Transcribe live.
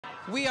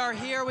We are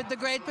here with the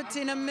great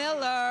Patina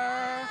Miller.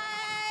 Hi.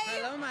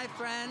 Hello, my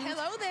friend.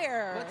 Hello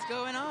there. What's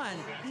going on?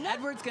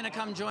 Edward's going to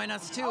come join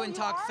us too and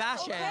talk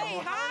fashion.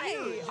 Okay,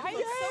 hi. I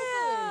look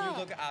so You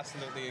look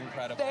absolutely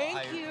incredible.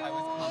 Thank you. I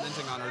was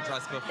commenting on her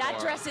dress before. That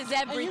dress is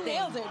everything. And you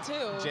nailed it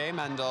too. Jay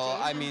Mendel,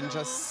 I mean,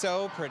 just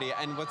so pretty.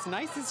 And what's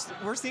nice is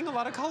we're seeing a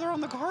lot of color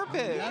on the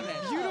carpet. Love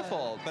it.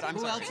 Beautiful. But I'm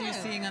Who sorry. else are you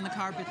seeing on the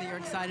carpet that you're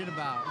excited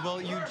about?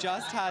 Well, you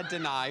just had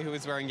Denai, who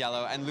was wearing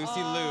yellow, and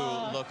Lucy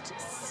Liu looked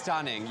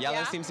stunning. Yellow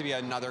Yeah? seems to be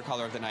another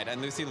color of the night.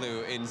 And Lucy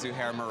Liu in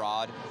Zuhair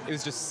Murad, it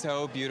was just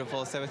so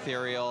beautiful, so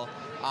ethereal.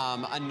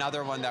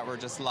 Another one that we're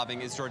just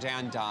loving is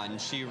Jordan Dunn.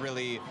 She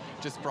really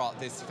just brought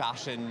this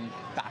fashion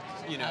back,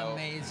 you know.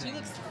 Amazing. She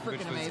looks Which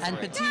freaking was amazing. And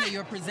great. Patina,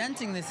 you're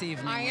presenting this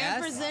evening, I yes?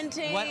 am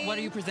presenting. What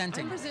are you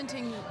presenting? I'm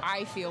presenting,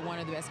 I feel, one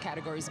of the best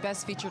categories.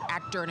 Best featured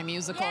actor in a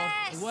musical.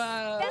 Yes.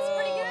 Whoa. That's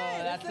pretty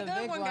good. That's It's a a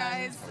good big one,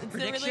 guys. It's a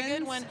really good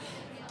Predictions? one.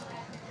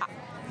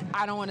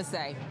 I don't want to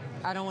say.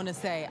 I don't want to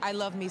say. I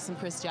love me some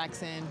Chris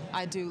Jackson.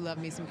 I do love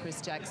me some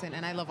Chris Jackson,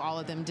 and I love all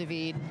of them.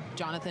 David,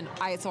 Jonathan.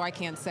 So I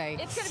can't say.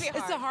 It's gonna be It's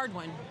hard. a hard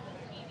one.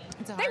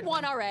 It's a They hard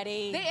won one.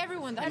 already.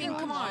 Everyone. I mean, Everyone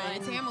come on. won.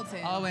 It's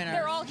Hamilton. All winners.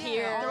 They're all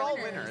here. They're all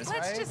winners,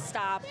 Let's right? just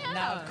stop.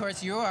 Now, of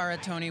course, you are a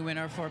Tony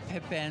winner for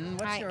Pippin.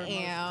 What's I your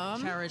am.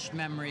 most cherished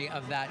memory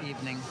of that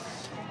evening?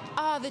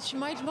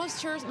 My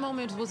most cherished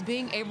moment was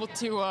being able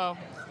to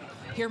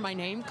hear my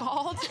name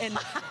called, and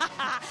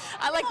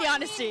I like the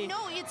honesty. No,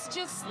 it's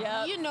just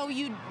Yep.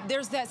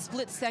 There's that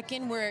split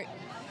second where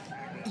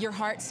your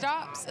heart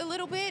stops a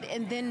little bit,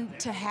 and then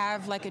to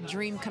have like a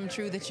dream come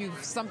true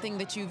something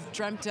that you've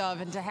dreamt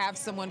of, and to have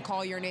someone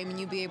call your name and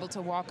you be able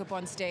to walk up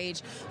on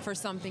stage for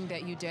something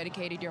that you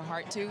dedicated your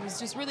heart to was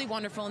just really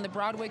wonderful in the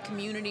Broadway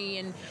community,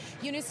 and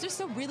it's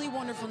just a really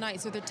wonderful night.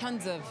 So there are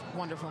tons of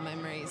wonderful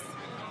memories.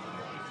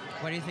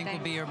 What do you think will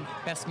be your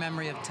best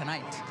memory of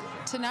tonight?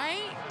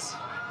 Tonight,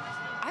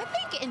 I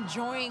think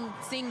enjoying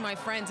seeing my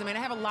friends. I mean, I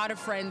have a lot of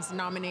friends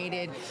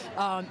nominated,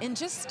 and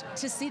just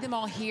to see them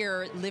all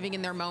here living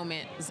in their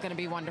moment is going to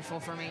be wonderful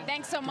for me.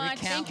 Thanks so much.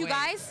 can't Thank you, wait.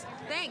 guys.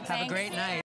 Thanks. Have a great night.